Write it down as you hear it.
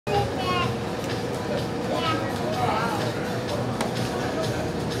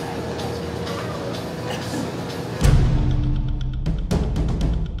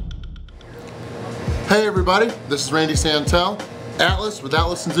Hey everybody, this is Randy Santel, Atlas with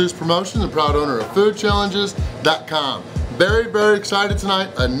Atlas and Zeus Promotions and proud owner of foodchallenges.com. Very excited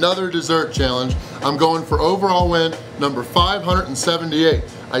tonight, another dessert challenge. I'm going for overall win number 578.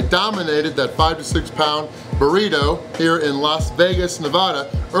 I dominated that 5 to 6 pound burrito here in Las Vegas,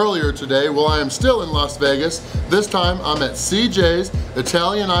 Nevada earlier today. Well, I am still in Las Vegas. This time I'm at CJ's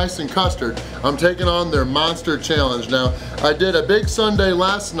Italian Ice and Custard. I'm taking on their monster challenge. Now, I did a big sundae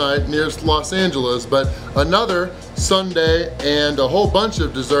last night near Los Angeles, but another sundae and a whole bunch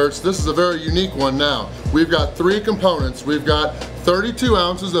of desserts. This is a very unique one now. We've got 3 components. We've got 32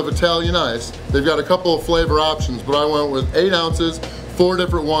 ounces of Italian ice. They've got a couple of flavor options, but I went with 8 ounces, 4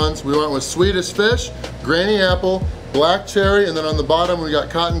 different ones. We went with sweet as fish, granny apple, black cherry, and then on the bottom we got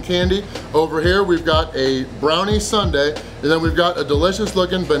cotton candy. Over here we've got a brownie sundae, and then we've got a delicious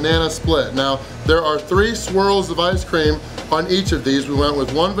looking banana split. Now, there are 3 swirls of ice cream on each of these. We went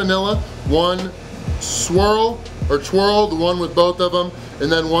with 1 vanilla, 1 swirl or twirl, the one with both of them,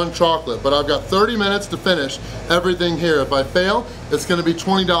 and then 1 chocolate. But I've got 30 minutes to finish everything here. If I fail, it's gonna be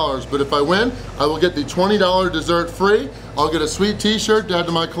 $20, but if I win, I will get the $20 dessert free. I'll get a sweet t-shirt to add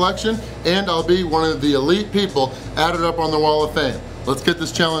to my collection, and I'll be one of the elite people added up on the Wall of Fame. Let's get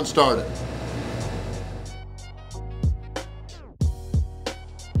this challenge started.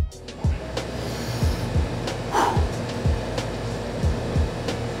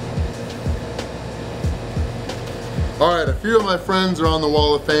 Alright, a few of my friends are on the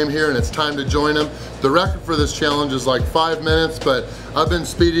Wall of Fame here and it's time to join them. The record for this challenge is like 5 minutes, but I've been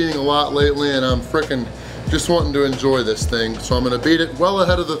speed eating a lot lately and I'm frickin' just wanting to enjoy this thing. So I'm gonna beat it well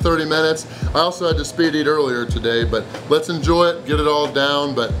ahead of the 30 minutes. I also had to speed eat earlier today, but let's enjoy it, get it all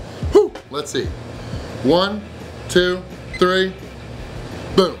down, but whew, let's see. 1, 2, 3,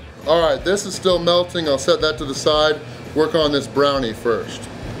 boom. Alright, this is still melting. I'll set that to the side. Work on this brownie first.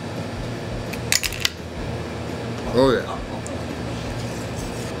 Oh yeah.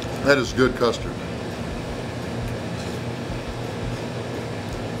 That is good custard.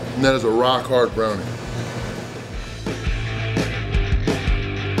 And that is a rock hard brownie.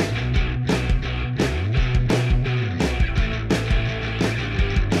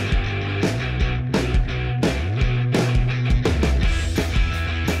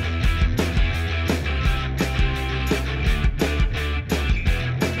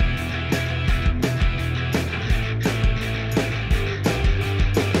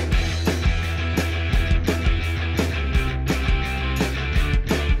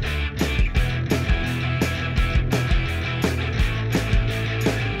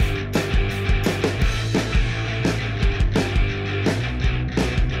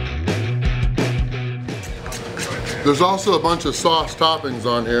 There's also a bunch of sauce toppings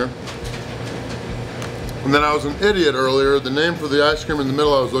on here. And then I was an idiot earlier. The name for the ice cream in the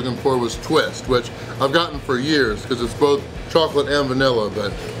middle I was looking for was Twist, which I've gotten for years because it's both chocolate and vanilla,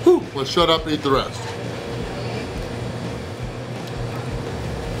 but whew, let's shut up and eat the rest.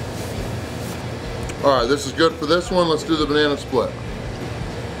 Alright, this is good for this one. Let's do the banana split.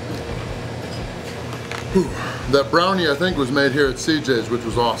 Whew. That brownie I think was made here at CJ's, which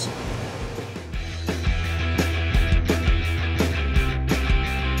was awesome.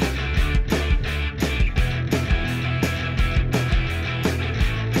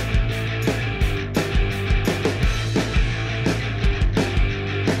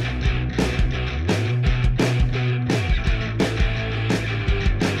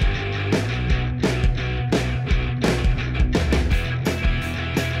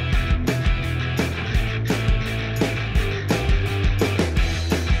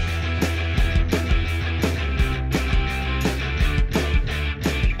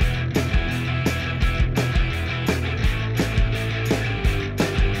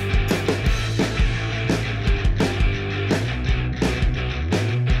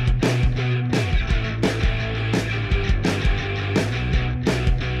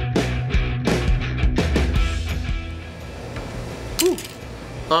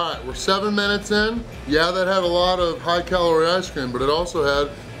 Alright, we're 7 minutes in. Yeah, that had a lot of high-calorie ice cream, but it also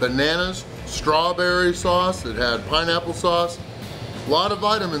had bananas, strawberry sauce, it had pineapple sauce, a lot of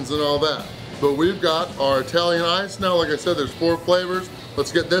vitamins and all that. But we've got our Italian ice now. Like I said, there's 4 flavors.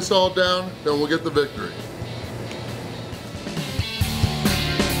 Let's get this all down, then we'll get the victory.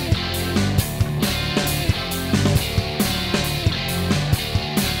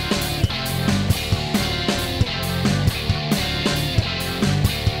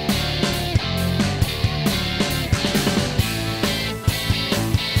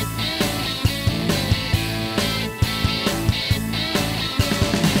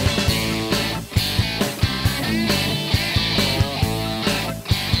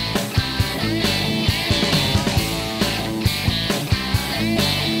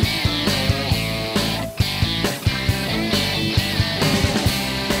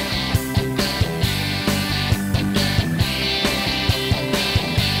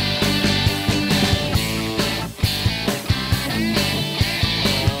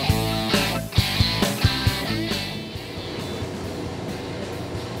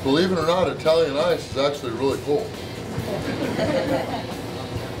 Believe it or not, Italian ice is actually really cool.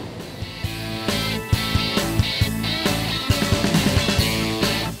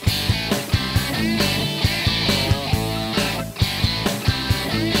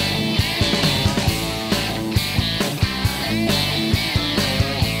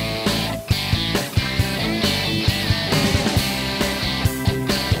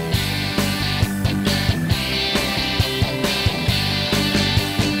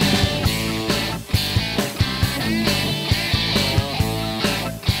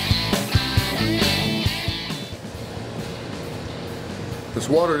 This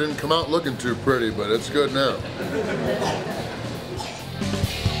water didn't come out looking too pretty, but it's good now.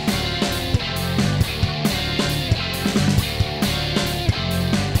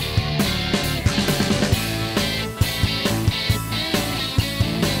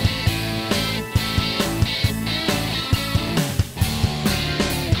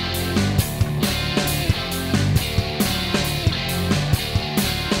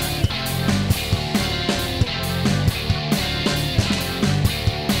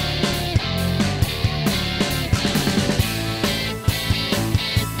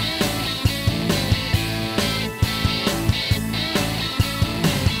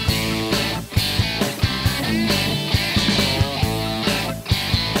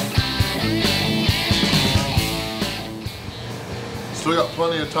 Still got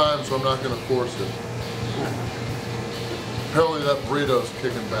plenty of time, so I'm not going to force it. Apparently that burrito's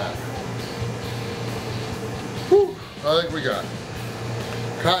kicking back. Whew, I think we got it.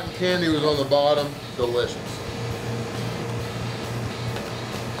 Cotton candy was on the bottom, delicious.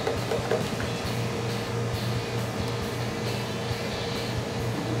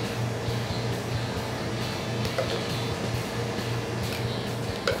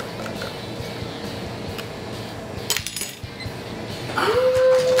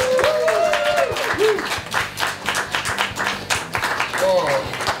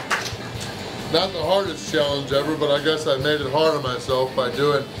 Not the hardest challenge ever, but I guess I made it hard on myself by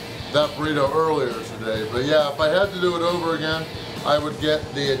doing that burrito earlier today. But yeah, if I had to do it over again, I would get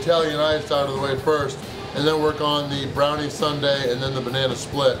the Italian ice out of the way first, and then work on the Brownie Sundae and then the banana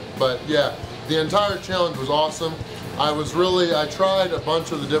split. But yeah, the entire challenge was awesome. I tried a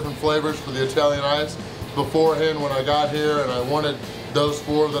bunch of the different flavors for the Italian ice beforehand when I got here, and I wanted those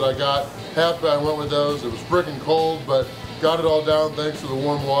 4 that I got. Happy I went with those. It was freaking cold, but got it all down thanks to the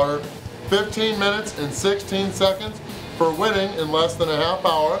warm water. 15 minutes and 16 seconds for winning in less than a half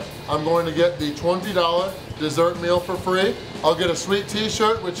hour. I'm going to get the $20 dessert meal for free. I'll get a sweet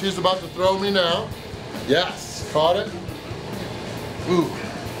t-shirt, which he's about to throw me now. Yes, caught it. Ooh,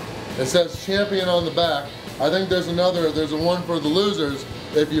 it says champion on the back. I think there's a one for the losers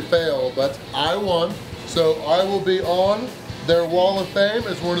if you fail, but I won. So I will be on their wall of fame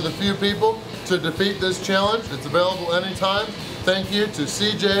as one of the few people to defeat this challenge. It's available anytime. Thank you to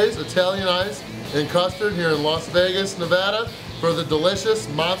CJ's Italian Ice in Custard here in Las Vegas, Nevada for the delicious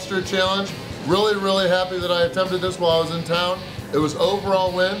Monster Challenge. Really, really happy that I attempted this while I was in town. It was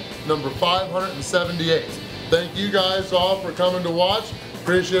overall win number 578. Thank you guys all for coming to watch.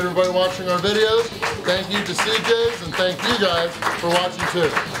 Appreciate everybody watching our videos. Thank you to CJ's and thank you guys for watching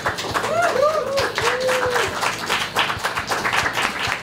too.